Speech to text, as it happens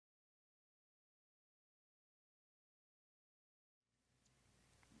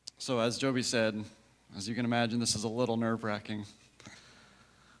So as Joby said, as you can imagine, this is a little nerve-wracking.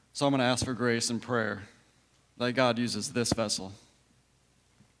 So I'm going to ask for grace and prayer that God uses this vessel.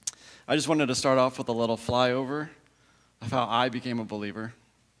 I just wanted to start off with a little flyover of how I became a believer.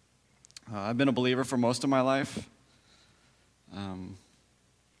 I've been a believer for most of my life,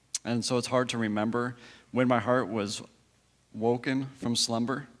 and so it's hard to remember when my heart was woken from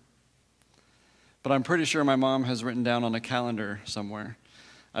slumber. But I'm pretty sure my mom has written down on a calendar somewhere,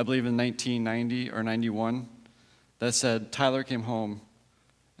 I believe in 1990 or 91, that said Tyler came home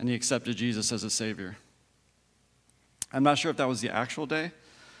and he accepted Jesus as a Savior. I'm not sure if that was the actual day,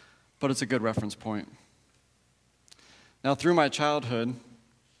 but it's a good reference point. Now, through my childhood,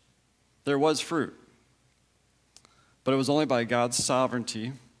 there was fruit, but it was only by God's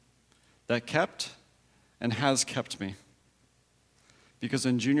sovereignty that kept and has kept me. Because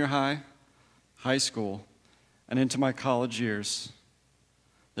in junior high, high school, and into my college years,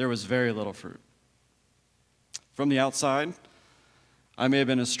 there was very little fruit. From the outside, I may have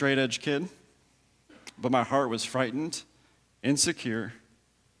been a straight-edge kid, but my heart was frightened, insecure,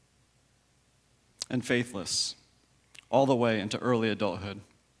 and faithless, all the way into early adulthood.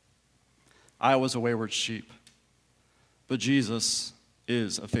 I was a wayward sheep, but Jesus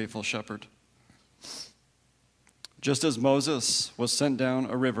is a faithful shepherd. Just as Moses was sent down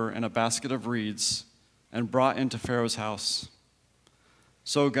a river in a basket of reeds and brought into Pharaoh's house,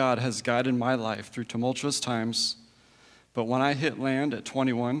 so God has guided my life through tumultuous times, but when I hit land at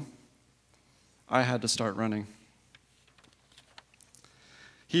 21, I had to start running.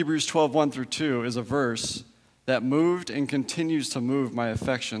 Hebrews 12:1-2 is a verse that moved and continues to move my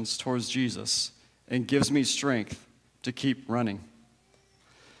affections towards Jesus and gives me strength to keep running.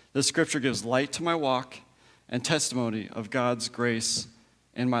 This scripture gives light to my walk and testimony of God's grace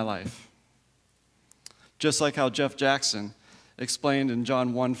in my life. Just like how Jeff Jackson explained in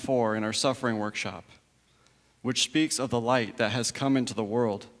John 1:4 in our suffering workshop, which speaks of the light that has come into the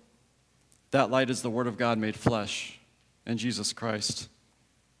world. That light is the Word of God made flesh in Jesus Christ.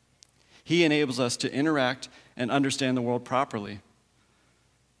 He enables us to interact and understand the world properly.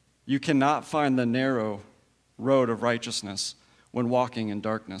 You cannot find the narrow road of righteousness when walking in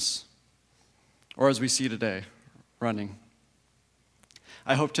darkness, or as we see today, running.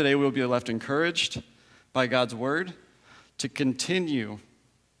 I hope today we'll be left encouraged by God's Word to continue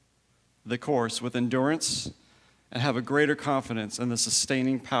the course with endurance and have a greater confidence in the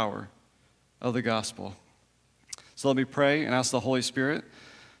sustaining power of the gospel. So let me pray and ask the Holy Spirit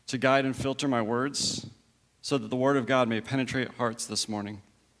to guide and filter my words so that the Word of God may penetrate hearts this morning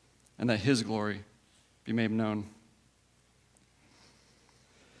and that His glory be made known.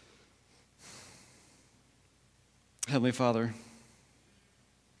 Heavenly Father,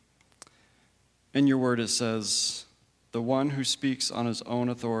 in your word it says, the one who speaks on his own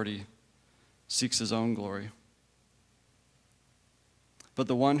authority seeks his own glory. But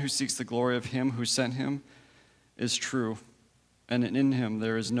the one who seeks the glory of him who sent him is true, and in him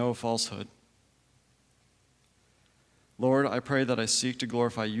there is no falsehood. Lord, I pray that I seek to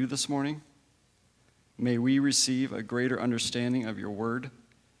glorify you this morning. May we receive a greater understanding of your word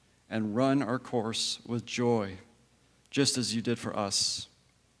and run our course with joy, just as you did for us,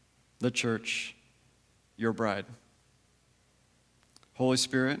 the church, your bride. Holy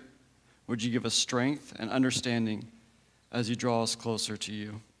Spirit, would you give us strength and understanding as you draw us closer to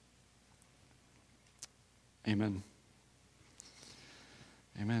you? Amen.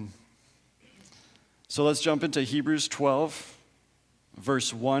 Amen. So let's jump into Hebrews 12,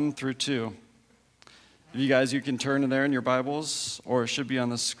 verse 1-2. If you can turn there in your Bibles, or it should be on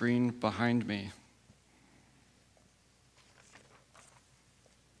the screen behind me.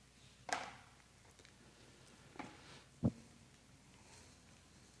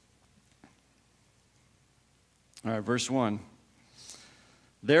 All right, verse 1.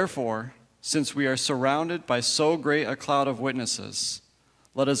 Therefore, since we are surrounded by so great a cloud of witnesses,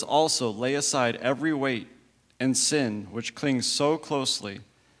 let us also lay aside every weight and sin which clings so closely,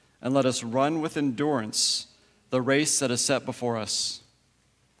 and let us run with endurance the race that is set before us,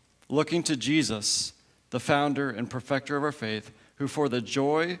 looking to Jesus, the founder and perfecter of our faith, who for the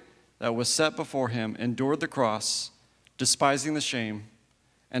joy that was set before him endured the cross, despising the shame,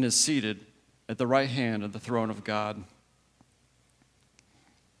 and is seated at the right hand of the throne of God.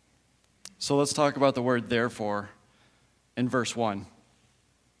 So let's talk about the word therefore in verse 1.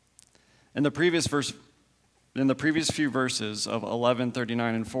 In the previous few verses of 11,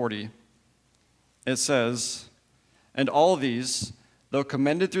 39, and 40, it says, and all these, though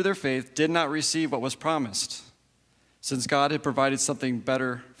commended through their faith, did not receive what was promised, since God had provided something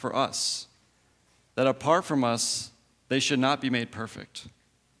better for us, that apart from us, they should not be made perfect.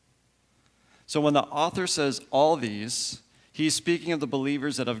 So when the author says all these, he's speaking of the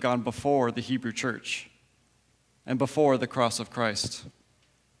believers that have gone before the Hebrew church and before the cross of Christ,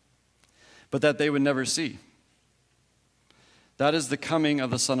 but that they would never see. That is the coming of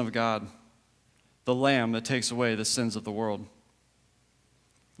the Son of God, the Lamb that takes away the sins of the world.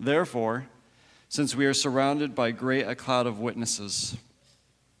 Therefore, since we are surrounded by great a cloud of witnesses,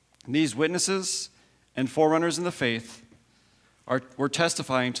 these witnesses and forerunners in the faith we're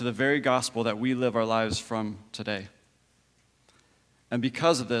testifying to the very gospel that we live our lives from today. And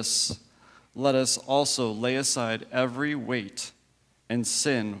because of this, let us also lay aside every weight and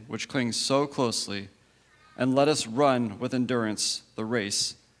sin which clings so closely, and let us run with endurance the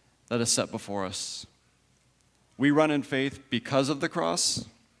race that is set before us. We run in faith because of the cross,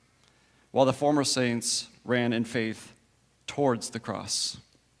 while the former saints ran in faith towards the cross.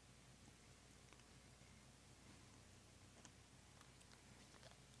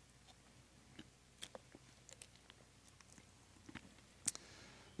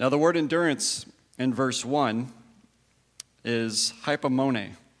 Now, the word endurance in verse 1 is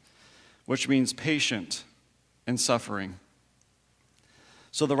hypomone, which means patient in suffering.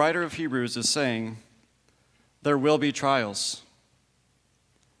 So the writer of Hebrews is saying, there will be trials.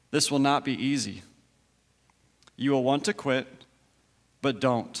 This will not be easy. You will want to quit, but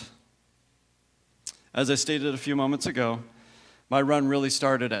don't. As I stated a few moments ago, my run really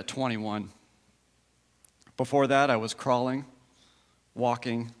started at 21. Before that, I was crawling,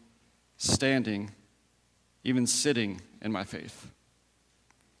 walking, standing, even sitting in my faith.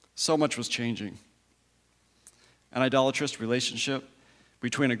 So much was changing. An idolatrous relationship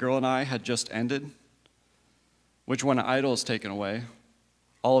between a girl and I had just ended, which when an idol is taken away,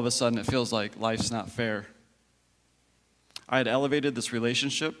 all of a sudden it feels like life's not fair. I had elevated this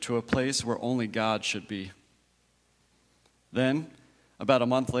relationship to a place where only God should be. Then, about a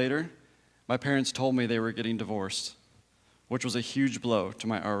month later, my parents told me they were getting divorced, which was a huge blow to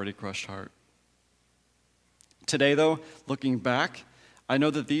my already crushed heart. Today, though, looking back, I know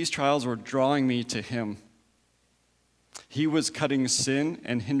that these trials were drawing me to Him. He was cutting sin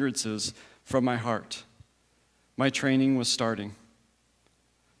and hindrances from my heart. My training was starting,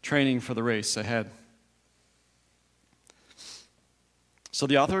 training for the race ahead. So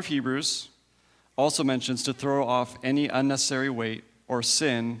the author of Hebrews also mentions to throw off any unnecessary weight or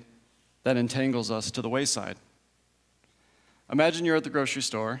sin that entangles us to the wayside. Imagine you're at the grocery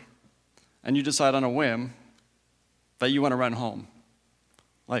store and you decide on a whim that you want to run home.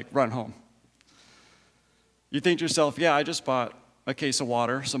 Like, run home. You think to yourself, yeah, I just bought a case of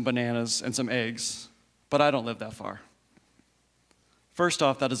water, some bananas, and some eggs, but I don't live that far. First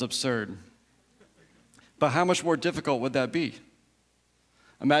off, that is absurd. But how much more difficult would that be?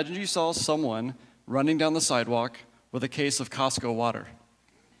 Imagine you saw someone running down the sidewalk with a case of Costco water.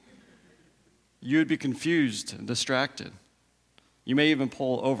 You would be confused and distracted. You may even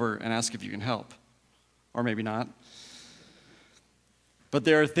pull over and ask if you can help, or maybe not. But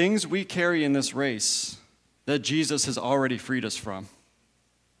there are things we carry in this race that Jesus has already freed us from.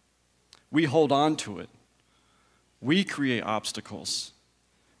 We hold on to it. We create obstacles.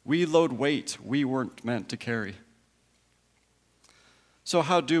 We load weight we weren't meant to carry. So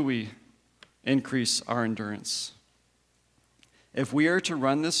how do we increase our endurance? If we are to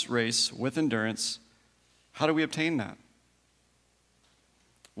run this race with endurance, how do we obtain that?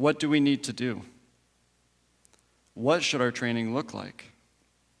 What do we need to do? What should our training look like?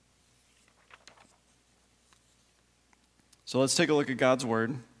 So let's take a look at God's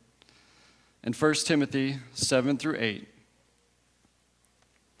Word. In 1 Timothy 7 through 8,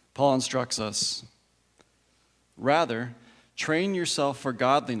 Paul instructs us, rather, train yourself for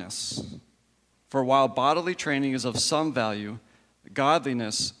godliness. For while bodily training is of some value,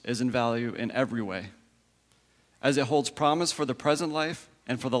 godliness is in value in every way, as it holds promise for the present life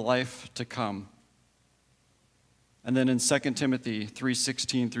and for the life to come. And then in 2 Timothy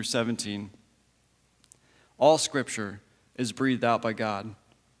 3:16 through 17, all Scripture is breathed out by God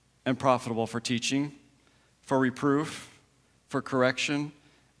and profitable for teaching, for reproof, for correction,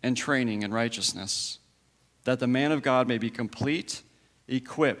 and training in righteousness, that the man of God may be complete,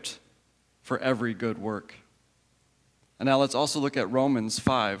 equipped for every good work. And now let's also look at Romans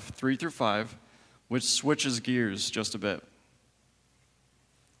 5:3 through 5, which switches gears just a bit.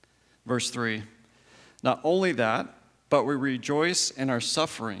 Verse 3, not only that, but we rejoice in our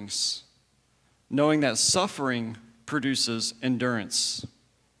sufferings, knowing that suffering produces endurance,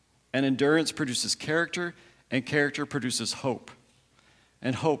 and endurance produces character, and character produces hope.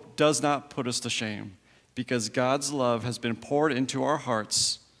 And hope does not put us to shame, because God's love has been poured into our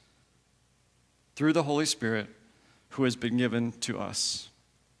hearts through the Holy Spirit who has been given to us.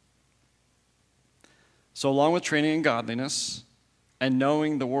 So along with training in godliness and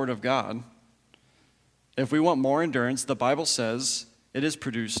knowing the Word of God, if we want more endurance, the Bible says it is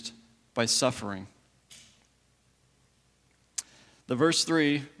produced by suffering. The verse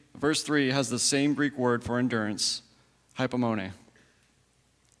 3 has the same Greek word for endurance, hypomone,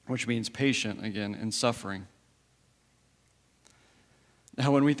 which means patient, again, in suffering.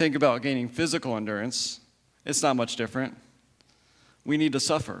 Now, when we think about gaining physical endurance, it's not much different. We need to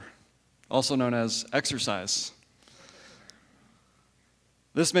suffer, also known as exercise.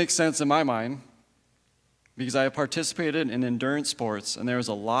 This makes sense in my mind because I have participated in endurance sports, and there is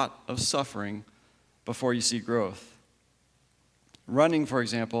a lot of suffering before you see growth. Running, for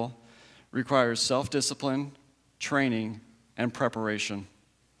example, requires self-discipline, training, and preparation.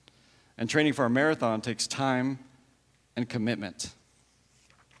 And training for a marathon takes time and commitment.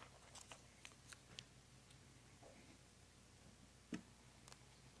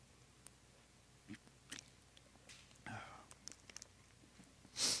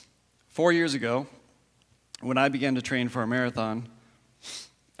 Four years ago, when I began to train for a marathon,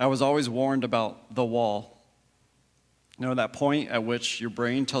 I was always warned about the wall. You know, that point at which your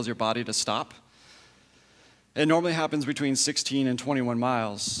brain tells your body to stop? It normally happens between 16 and 21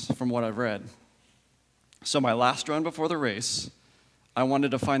 miles, from what I've read. So my last run before the race, I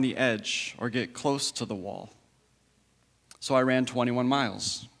wanted to find the edge or get close to the wall. So I ran 21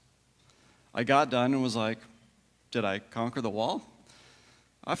 miles. I got done and was like, did I conquer the wall?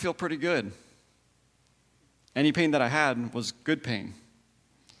 I feel pretty good. Any pain that I had was good pain.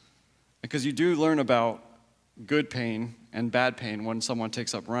 Because you do learn about good pain and bad pain when someone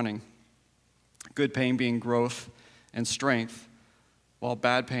takes up running. Good pain being growth and strength, while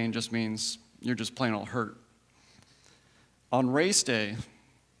bad pain just means you're just plain old hurt. On race day,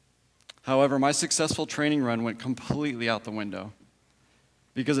 however, my successful training run went completely out the window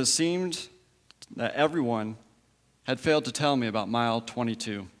because it seemed that everyone had failed to tell me about mile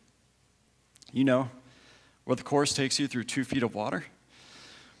 22. You know, where the course takes you through 2 feet of water?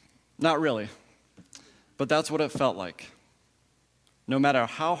 Not really, but that's what it felt like. No matter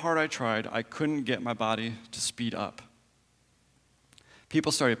how hard I tried, I couldn't get my body to speed up.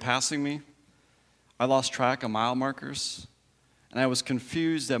 People started passing me. I lost track of mile markers, and I was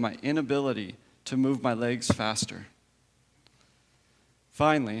confused at my inability to move my legs faster.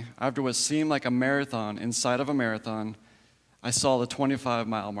 Finally, after what seemed like a marathon inside of a marathon, I saw the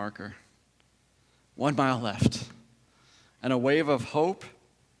 25-mile marker. 1 mile left, and a wave of hope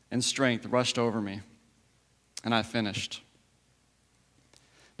and strength rushed over me, and I finished.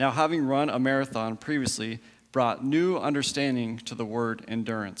 Now, having run a marathon previously brought new understanding to the word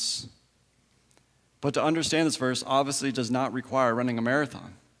endurance. But to understand this verse obviously does not require running a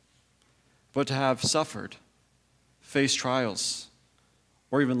marathon, but to have suffered, faced trials,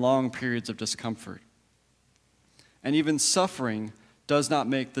 or even long periods of discomfort. And even suffering does not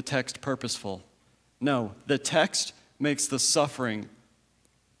make the text purposeful. No, the text makes the suffering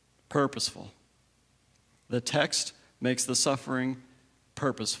purposeful. The text makes the suffering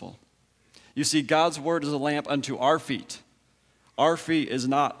purposeful. You see, God's word is a lamp unto our feet. Our feet is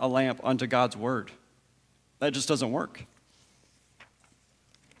not a lamp unto God's word. That just doesn't work.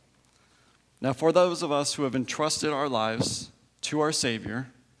 Now, for those of us who have entrusted our lives to our Savior,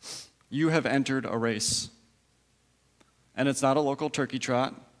 you have entered a race. And it's not a local turkey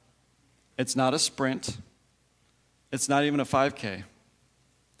trot. It's not a sprint. It's not even a 5K.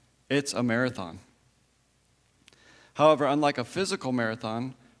 It's a marathon. However, unlike a physical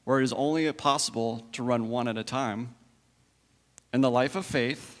marathon, where it is only possible to run one at a time, in the life of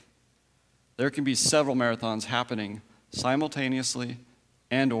faith, there can be several marathons happening simultaneously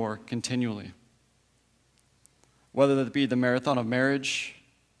and or continually. Whether that be the marathon of marriage,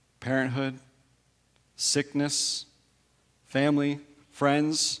 parenthood, sickness, family,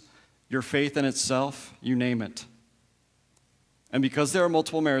 friends, your faith in itself, you name it. And because there are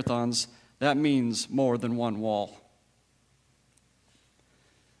multiple marathons, that means more than one wall.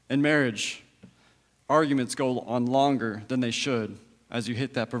 In marriage, arguments go on longer than they should as you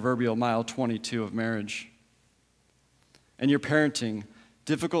hit that proverbial mile 22 of marriage. In your parenting,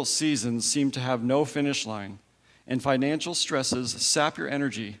 difficult seasons seem to have no finish line, and financial stresses sap your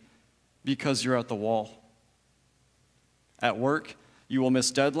energy because you're at the wall. At work, you will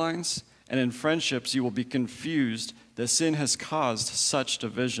miss deadlines, and in friendships, you will be confused that sin has caused such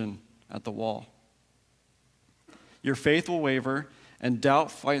division at the wall. Your faith will waver, and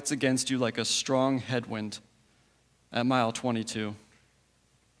doubt fights against you like a strong headwind at mile 22.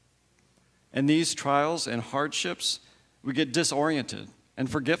 In these trials and hardships, we get disoriented and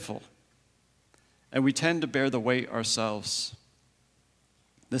forgetful, and we tend to bear the weight ourselves.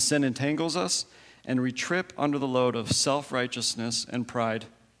 The sin entangles us, and we trip under the load of self-righteousness and pride.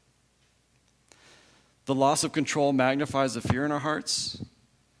 The loss of control magnifies the fear in our hearts.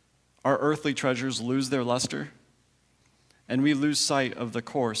 Our earthly treasures lose their luster, and we lose sight of the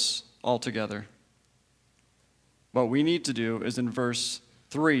course altogether. What we need to do is in verse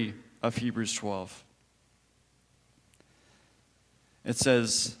 3 of Hebrews 12. It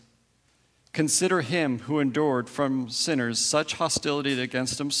says, "Consider him who endured from sinners such hostility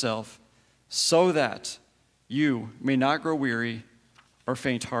against himself, so that you may not grow weary or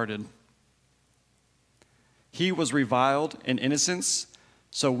faint-hearted. He was reviled in innocence,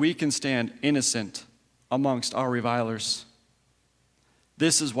 so we can stand innocent amongst our revilers.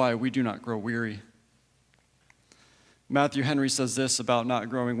 This is why we do not grow weary." Matthew Henry says this about not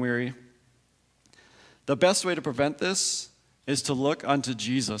growing weary: "The best way to prevent this is to look unto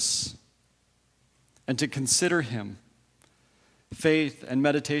Jesus and to consider him. Faith and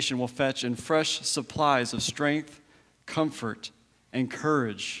meditation will fetch in fresh supplies of strength, comfort, and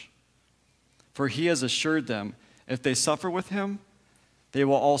courage. For he has assured them, if they suffer with him, they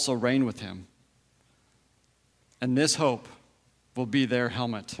will also reign with him. And this hope will be their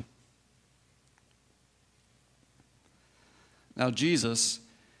helmet." Now Jesus,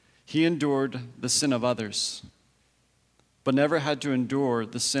 he endured the sin of others, but never had to endure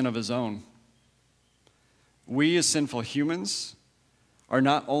the sin of his own. We as sinful humans are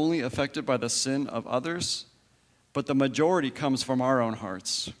not only affected by the sin of others, but the majority comes from our own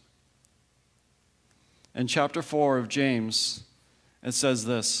hearts. In chapter 4 of James, it says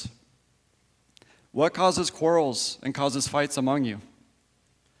this: "What causes quarrels and causes fights among you?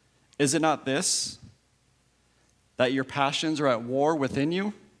 Is it not this, that your passions are at war within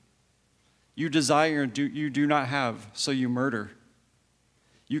you? You desire and you do not have, so you murder.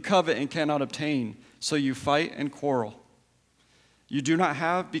 You covet and cannot obtain, so you fight and quarrel. You do not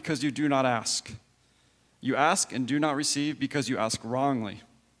have because you do not ask. You ask and do not receive because you ask wrongly,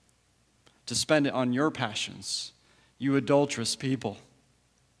 to spend it on your passions, you adulterous people."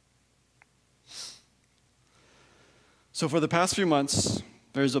 So for the past few months,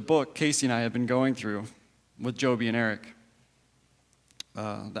 there's a book Casey and I have been going through with Joby and Eric.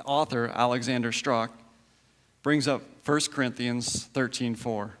 The author, Alexander Strock, brings up 1 Corinthians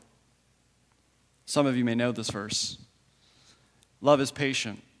 13:4. Some of you may know this verse. "Love is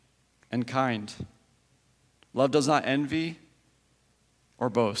patient and kind. Love does not envy or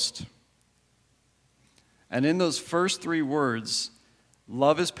boast." And in those first three words,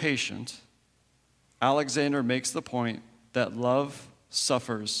 "love is patient," Alexander makes the point that love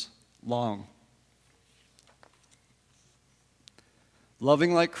suffers long.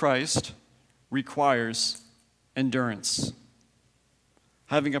 Loving like Christ requires endurance.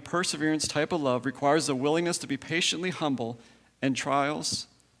 Having a perseverance type of love requires the willingness to be patiently humble in trials,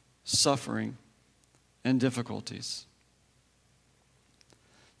 suffering, and difficulties.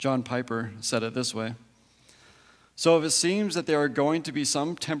 John Piper said it this way: "So if it seems that there are going to be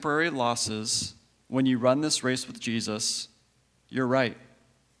some temporary losses when you run this race with Jesus, you're right.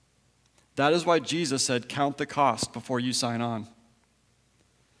 That is why Jesus said, 'Count the cost before you sign on.'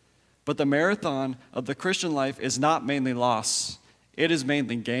 But the marathon of the Christian life is not mainly loss, it is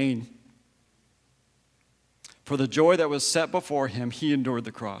mainly gain. For the joy that was set before him, he endured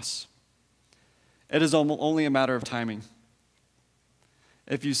the cross. It is only a matter of timing.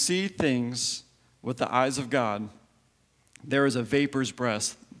 If you see things with the eyes of God, there is a vapor's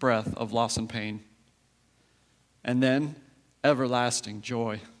breath of loss and pain, and then everlasting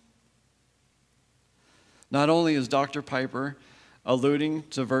joy." Not only is Dr. Piper alluding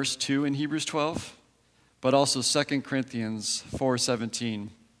to verse 2 in Hebrews 12, but also 2 Corinthians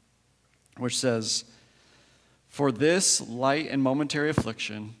 4:17, which says, "For this light and momentary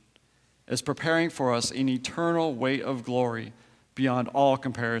affliction is preparing for us an eternal weight of glory beyond all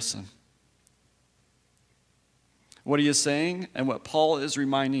comparison." What he is saying and what Paul is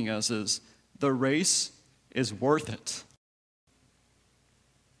reminding us is the race is worth it.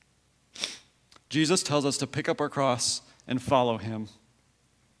 Jesus tells us to pick up our cross and follow him.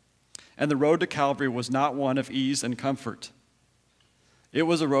 And the road to Calvary was not one of ease and comfort. It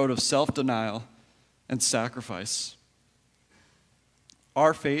was a road of self-denial and sacrifice.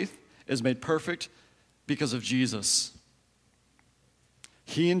 Our faith is made perfect because of Jesus.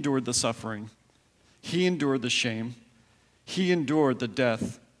 He endured the suffering. He endured the shame. He endured the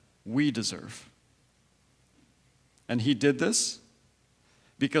death we deserve. And he did this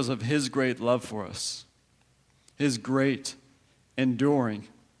because of his great love for us. His great, enduring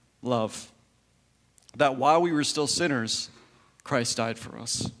love. That while we were still sinners, Christ died for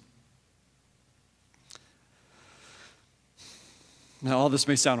us. Now, all this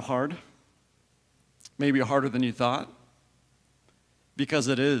may sound hard, maybe harder than you thought? Because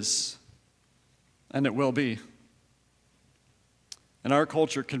it is, and it will be. In our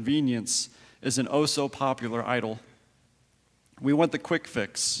culture, convenience is an oh-so-popular idol. We want the quick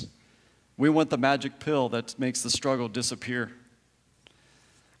fix. We want the magic pill that makes the struggle disappear.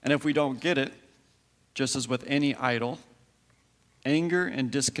 And if we don't get it, just as with any idol, anger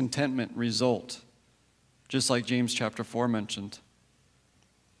and discontentment result, just like James chapter 4 mentioned.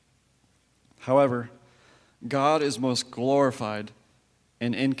 However, God is most glorified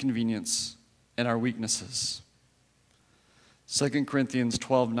in inconvenience and our weaknesses. 2 Corinthians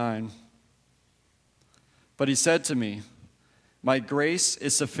 12:9. But he said to me, my grace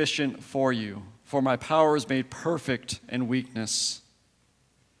is sufficient for you, for my power is made perfect in weakness.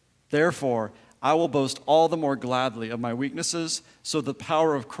 Therefore, I will boast all the more gladly of my weaknesses, so the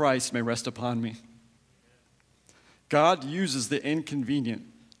power of Christ may rest upon me. God uses the inconvenient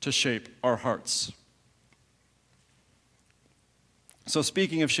to shape our hearts. So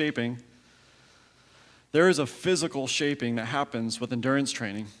speaking of shaping, there is a physical shaping that happens with endurance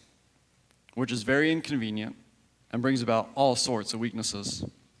training, which is very inconvenient and brings about all sorts of weaknesses.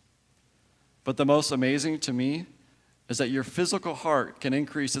 But the most amazing to me is that your physical heart can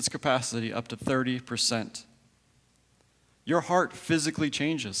increase its capacity up to 30%. Your heart physically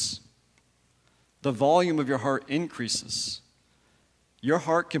changes. The volume of your heart increases. Your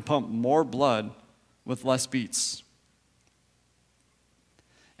heart can pump more blood with less beats.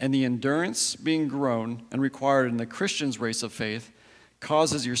 And the endurance being grown and required in the Christian's race of faith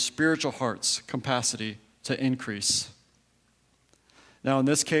causes your spiritual heart's capacity to increase. Now, in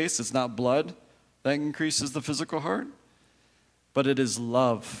this case, it's not blood that increases the physical heart, but it is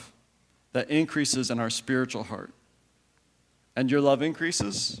love that increases in our spiritual heart. And your love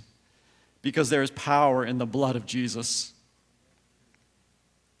increases because there is power in the blood of Jesus.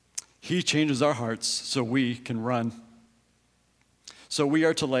 He changes our hearts so we can run. So we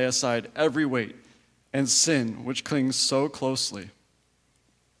are to lay aside every weight and sin which clings so closely.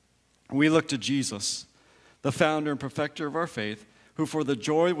 We look to Jesus, the founder and perfecter of our faith, who for the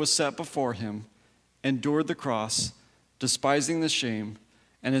joy was set before him endured the cross, despising the shame,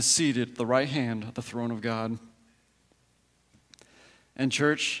 and is seated at the right hand of the throne of God. And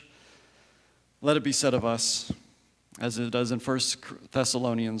church, let it be said of us, as it does in 1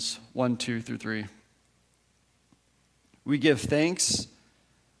 Thessalonians 1:2-3. We give thanks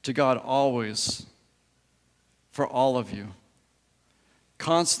to God always for all of you,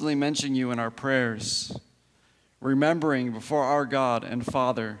 constantly mentioning you in our prayers, remembering before our God and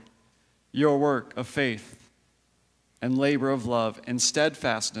Father your work of faith and labor of love and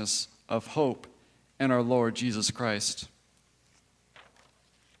steadfastness of hope in our Lord Jesus Christ.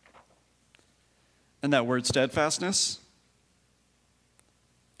 And that word steadfastness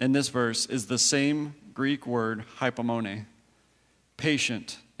in this verse is the same Greek word hypomone,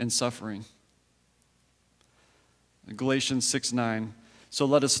 patient in suffering. Galatians 6:9. So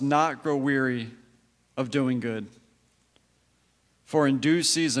let us not grow weary of doing good, for in due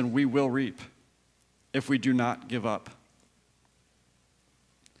season we will reap if we do not give up.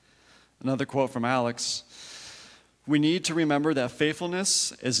 Another quote from Alex. We need to remember that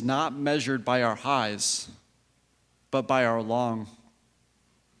faithfulness is not measured by our highs, but by our long.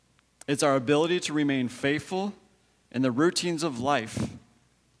 It's our ability to remain faithful in the routines of life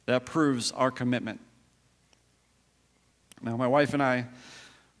that proves our commitment. Now, my wife and I,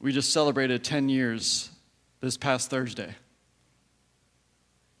 we just celebrated 10 years this past Thursday.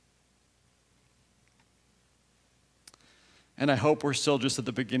 And I hope we're still just at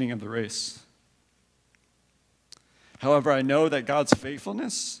the beginning of the race. However, I know that God's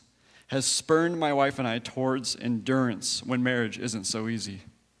faithfulness has spurred my wife and I towards endurance when marriage isn't so easy.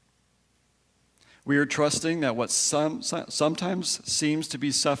 We are trusting that what sometimes seems to be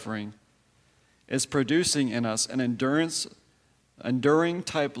suffering is producing in us an enduring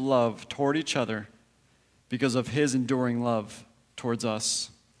type love toward each other because of his enduring love towards us.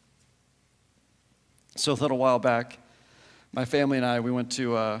 So a little while back, my family and I, we went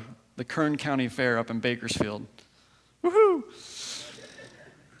to the Kern County Fair up in Bakersfield. Woohoo!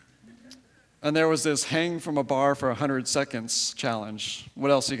 And there was this hang from a bar for 100 seconds challenge.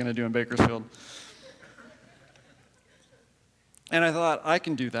 What else are you going to do in Bakersfield? And I thought, I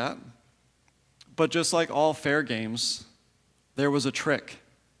can do that. But just like all fair games, there was a trick.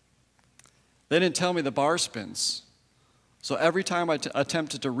 They didn't tell me the bar spins. So every time I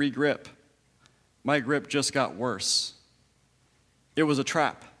attempted to re-grip, my grip just got worse. It was a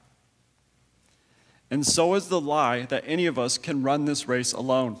trap. And so is the lie that any of us can run this race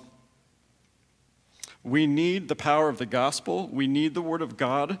alone. We need the power of the gospel. We need the word of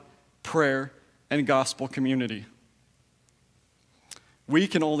God, prayer, and gospel community. We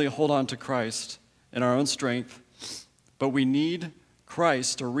can only hold on to Christ in our own strength, but we need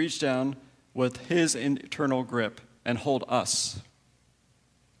Christ to reach down with his eternal grip and hold us.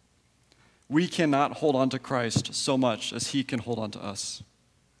 We cannot hold on to Christ so much as he can hold on to us.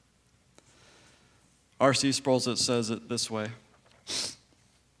 R.C. Sproul says it this way: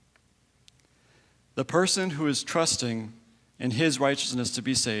 the person who is trusting in his righteousness to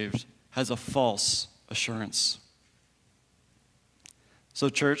be saved has a false assurance. So,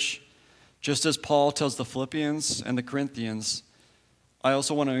 church, just as Paul tells the Philippians and the Corinthians, I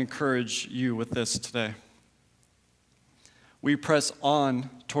also want to encourage you with this today. We press on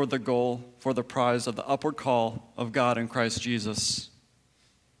toward the goal for the prize of the upward call of God in Christ Jesus.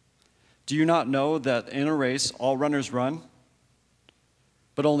 Do you not know that in a race all runners run,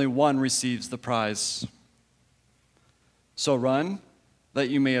 but only one receives the prize? So run that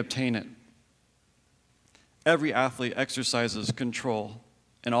you may obtain it. Every athlete exercises control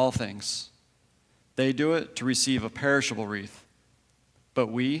in all things. They do it to receive a perishable wreath, but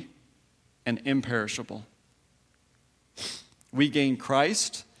we an imperishable. We gain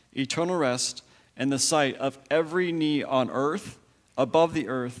Christ, eternal rest, and the sight of every knee on earth, above the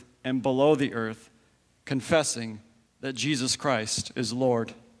earth, and below the earth, confessing that Jesus Christ is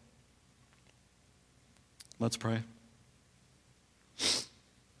Lord. Let's pray.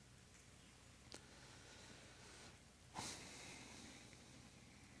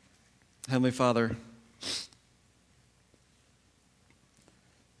 Heavenly Father,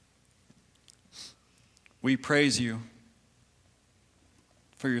 we praise you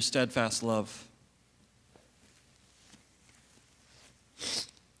for your steadfast love.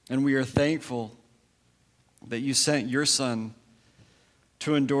 And we are thankful that you sent your Son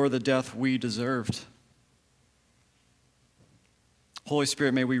to endure the death we deserved. Holy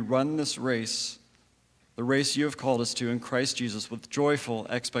Spirit, may we run this race, the race you have called us to in Christ Jesus, with joyful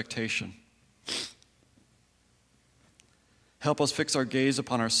expectation. Help us fix our gaze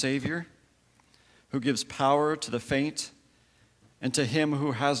upon our Savior, who gives power to the faint, and to him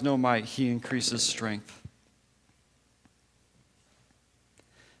who has no might, he increases strength.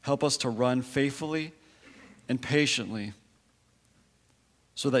 Help us to run faithfully and patiently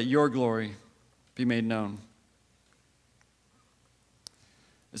so that your glory be made known.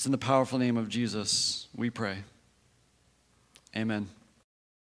 It's in the powerful name of Jesus we pray. Amen.